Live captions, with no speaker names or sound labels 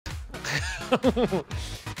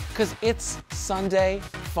Because it's Sunday,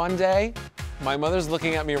 fun day. My mother's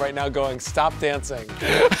looking at me right now going, stop dancing.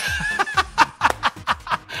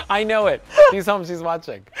 I know it. She's home, she's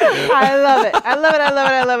watching. I love it. I love it. I love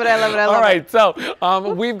it. I love it. I love it. I love it. All right, so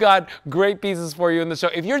we've got great pieces for you in the show.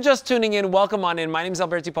 If you're just tuning in, welcome on in. My name is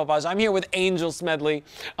Alberti Popaj. I'm here with Angel Smedley.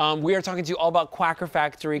 We are talking to you all about Quacker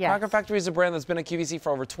Factory. Yes. Quacker Factory is a brand that's been at QVC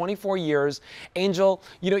for over 24 years. Angel,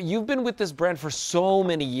 you know, you've been with this brand for so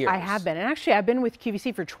many years. I have been. And actually, I've been with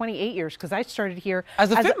QVC for 28 years because I started here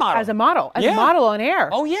as a fit model. As a model. As a model on air.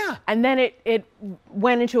 Oh, yeah. And then it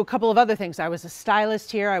went into a couple of other things. I was a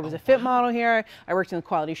stylist here. I was a fit model here. I worked in the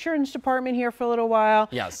quality assurance department here for a little while.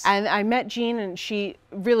 Yes. And I met Jean, and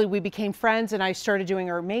we became friends, and I started doing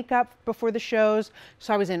her makeup before the shows.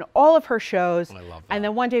 So I was in all of her shows. I love that. And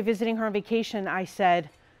then one day visiting her on vacation, I said,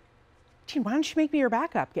 Jean, why don't you make me your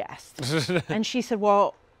backup guest? And she said,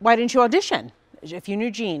 well, why didn't you audition? If you knew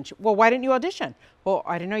Jean, well, why didn't you audition? Well,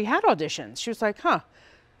 I didn't know you had auditions. She was like, huh.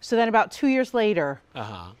 So then about 2 years later,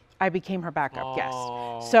 I became her backup guest.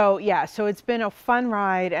 So yeah, so it's been a fun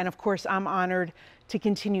ride. And of course, I'm honored to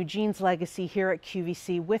continue Jean's legacy here at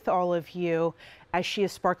QVC with all of you as she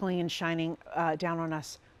is sparkling and shining down on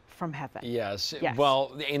us from heaven. Yes.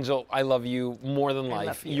 Well, Angel, I love you more than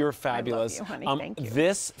life. You're fabulous. I love you, honey. Thank you.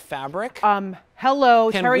 This fabric.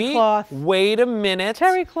 Hello, terry cloth. Wait a minute.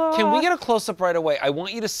 Terry cloth. Can we get a close-up right away? I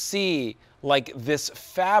want you to see like this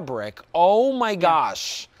fabric. Oh my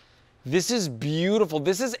gosh. This is beautiful.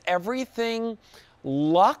 This is everything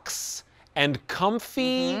luxe and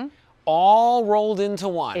comfy all rolled into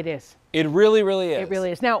one. It is. It really, really is. It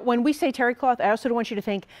really is. Now, when we say terry cloth, I also don't want you to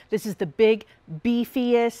think this is the big,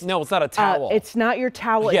 beefiest. No, it's not a towel. It's not your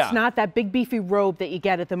towel. Yeah. It's not that big, beefy robe that you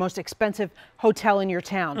get at the most expensive hotel in your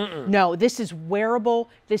town. No, this is wearable.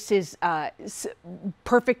 This is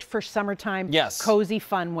perfect for summertime. Yes. Cozy,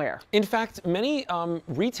 fun wear. In fact, many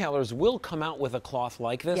retailers will come out with a cloth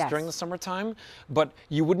like this during the summertime, but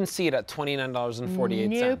you wouldn't see it at $29.48.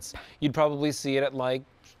 Nope. You'd probably see it at like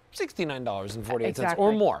 $69.48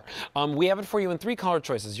 or more. We have it for you in 3 color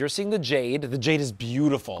choices. You're seeing the jade. The jade is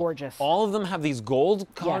beautiful. Gorgeous. All of them have these gold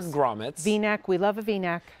colored grommets. V-neck. We love a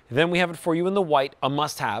V-neck. Then we have it for you in the white, a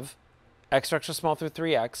must-have, extra, extra small through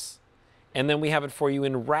 3X. And then we have it for you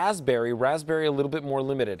in raspberry. Raspberry a little bit more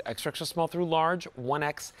limited. Extra, extra small through large,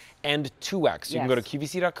 1X and 2X. You can go to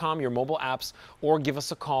QVC.com, your mobile apps, or give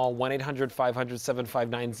us a call,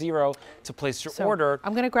 1-800-500-7590 to place your order.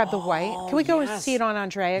 I'm going to grab the white. Can we go and see it on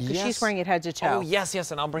Andrea? Because she's wearing it head to toe. Oh, yes,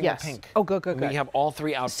 yes, and I'll bring the pink. Oh, good, good, good. We have all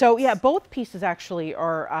 3 outfits. So, yeah, both pieces actually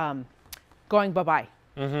are going bye-bye.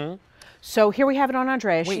 So here we have it on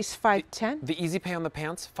Andrea. She's 5'10". The easy pay on the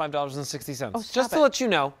pants, $5.60. Oh, just to let you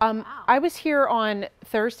know. I was here on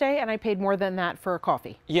Thursday and I paid more than that for a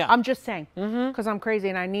coffee. Yeah. I'm just saying, because I'm crazy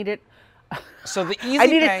and I needed. So the easy I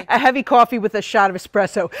needed a heavy coffee with a shot of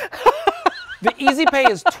espresso. The easy pay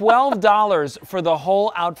is $12 for the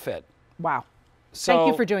whole outfit. Wow. So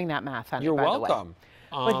thank you for doing that math, honey. You're by welcome.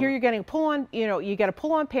 The way. But here you're getting a pull-on. You know, you get a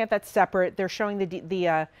pull-on pant that's separate. They're showing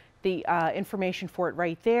the information for it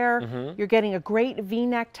right there. You're getting a great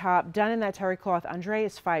V-neck top done in that terry cloth. Andrea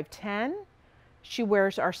is 5'10". She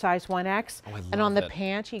wears our size 1X. Oh, I love and on the it.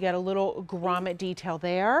 pant, you get a little grommet detail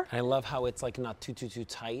there. I love how it's like not too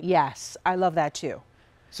tight. Yes, I love that too.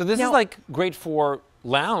 So this is like great for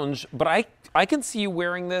lounge, but I can see you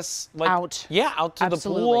wearing this like out. Yeah, out to the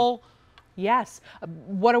pool. Yes.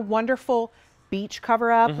 What a wonderful beach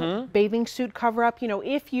cover-up, bathing suit cover-up. You know,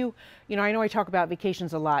 if you know, I know I talk about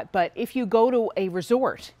vacations a lot, but if you go to a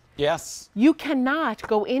resort, you cannot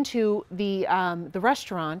go into the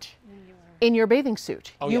restaurant in your bathing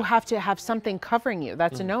suit. You have to have something covering you.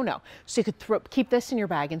 That's a no-no. So you could keep this in your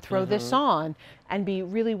bag and throw this on and be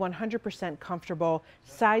really 100% comfortable.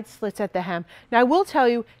 Side slits at the hem. Now, I will tell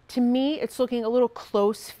you, to me, it's looking a little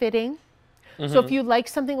close-fitting. So if you like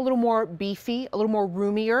something a little more beefy, a little more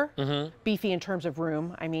roomier, beefy in terms of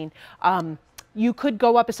room, I mean, you could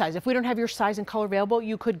go up a size. If we don't have your size and color available,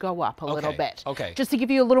 you could go up a little bit. Just to give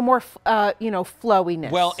you a little more, you know,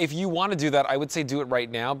 flowiness. Well, if you want to do that, I would say do it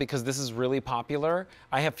right now because this is really popular.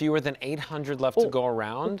 I have fewer than 800 left to go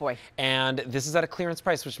around. Oh boy. And this is at a clearance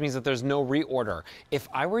price, which means that there's no reorder. If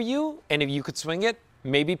I were you, and if you could swing it,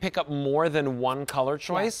 maybe pick up more than one color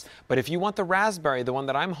choice. But if you want the raspberry, the one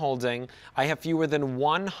that I'm holding, I have fewer than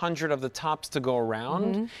 100 of the tops to go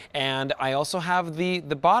around. And I also have the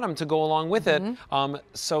bottom to go along with it.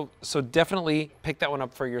 So definitely pick that one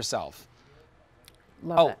up for yourself.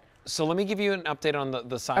 Love it. So let me give you an update on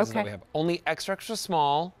the sizes that we have. Only extra, extra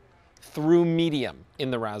small through medium in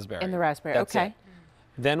the raspberry. In the raspberry, That's it.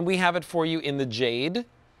 Then we have it for you in the jade,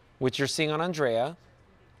 which you're seeing on Andrea.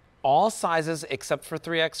 All sizes except for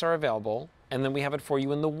 3X are available. And then we have it for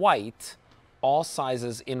you in the white. All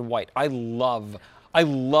sizes in white. I love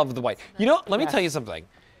the white. You know, let me tell you something.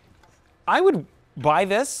 I would buy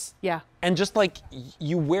this. Yeah. And just like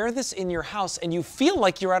you wear this in your house and you feel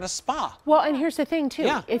like you're at a spa. Well, and here's the thing too.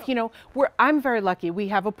 Yeah. If you know, I'm very lucky. We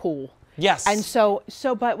have a pool. Yes. And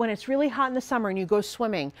but when it's really hot in the summer and you go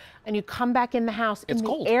swimming and you come back in the house, it's in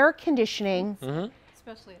cold. The air conditioning.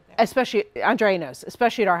 Especially at there. Especially, Andrea knows,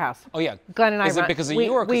 especially at our house. Oh yeah. Glenn and I Is it because of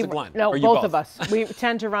you or because of Glenn? No, or you both of us. We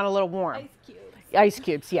tend to run a little warm. Ice cubes. Ice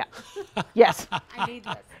cubes, yeah. Yes. I need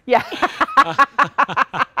this. Yeah.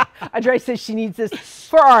 Andrea says she needs this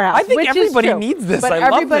for our house. I think which everybody is true. needs this. But I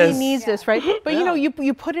love everybody this. needs this, right? But Yeah. you know,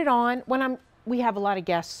 you put it on when we have a lot of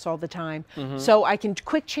guests all the time. So I can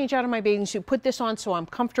quick change out of my bathing suit, put this on so I'm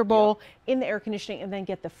comfortable in the air conditioning, and then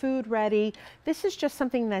get the food ready. This is just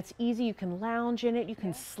something that's easy. You can lounge in it, you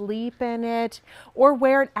can sleep in it, or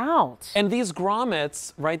wear it out. And these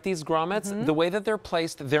grommets, right? These grommets, the way that they're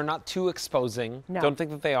placed, they're not too exposing. No. Don't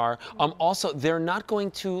think that they are. Also, they're not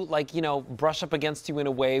going to brush up against you in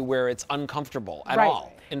a way where it's uncomfortable at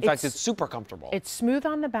all. In fact, it's super comfortable. It's smooth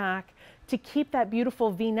on the back. To keep that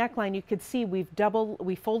beautiful V neckline, you could see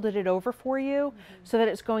we folded it over for you so that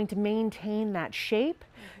it's going to maintain that shape.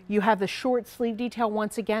 You have the short sleeve detail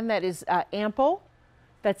once again that is ample.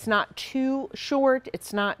 That's not too short.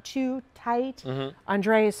 It's not too tight.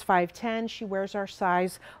 Andrea is 5'10". She wears our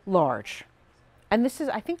size large. And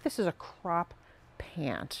I think this is a crop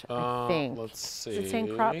pant, I think. Let's see. Is it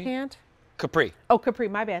saying crop pant? Capri. Oh, Capri,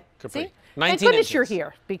 my bad. Capri. See? 19 Thank goodness inches. you're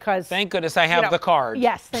here because... Thank goodness I have the card.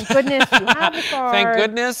 Yes, thank goodness you have the card. Thank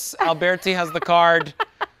goodness Alberti has the card,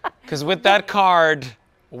 because with that card,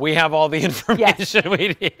 we have all the information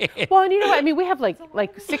we need. Well, and you know what? I mean, we have like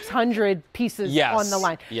 600 pieces on the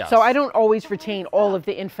line. Yes. So I don't always retain all of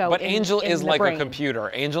the info. But Angel in is the like brain. a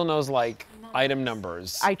computer. Angel knows like item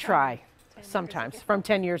numbers. I try sometimes. From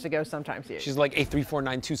 10 years ago, sometimes. She's like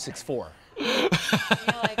A349264.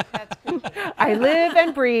 I live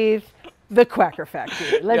and breathe the Quacker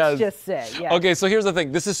Factory. Let's just say. Yes. Okay, so here's the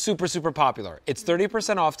thing. This is super, super popular. It's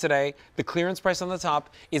 30% off today. The clearance price on the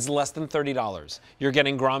top is less than $30. You're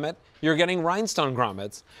getting grommet. You're getting rhinestone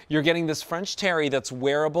grommets. You're getting this French terry that's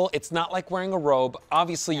wearable. It's not like wearing a robe.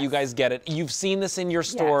 Obviously, you guys get it. You've seen this in your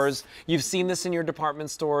stores. You've seen this in your department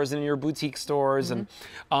stores and in your boutique stores. And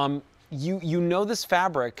you know this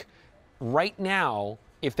fabric right now,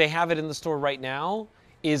 if they have it in the store right now,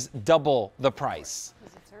 is double the price.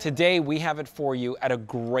 Today, we have it for you at a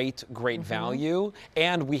great, great value,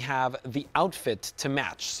 and we have the outfit to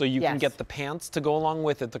match. So you can get the pants to go along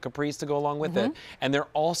with it, the capris to go along with it, and they're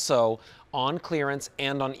also on clearance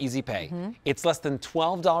and on Easy Pay. It's less than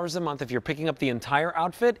 $12 a month if you're picking up the entire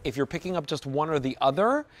outfit. If you're picking up just one or the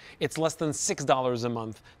other, it's less than $6 a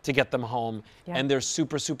month to get them home, and they're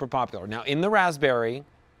super, super popular. Now, in the raspberry,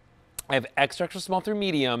 I have extra, extra small through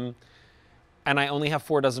medium, and I only have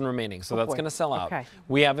 4 dozen remaining, so that's going to sell out.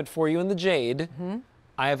 We have it for you in the jade.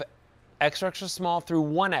 I have extra, extra small through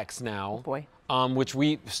 1X now, which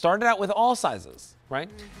we started out with all sizes,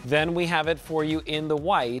 right? Then we have it for you in the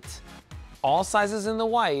white, all sizes in the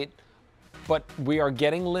white, but we are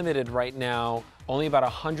getting limited right now, only about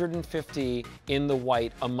 150 in the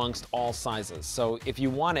white amongst all sizes. So if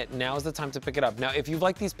you want it, now is the time to pick it up. Now, if you'd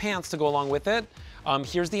like these pants to go along with it,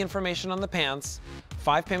 here's the information on the pants.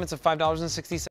 5 payments of $5.60.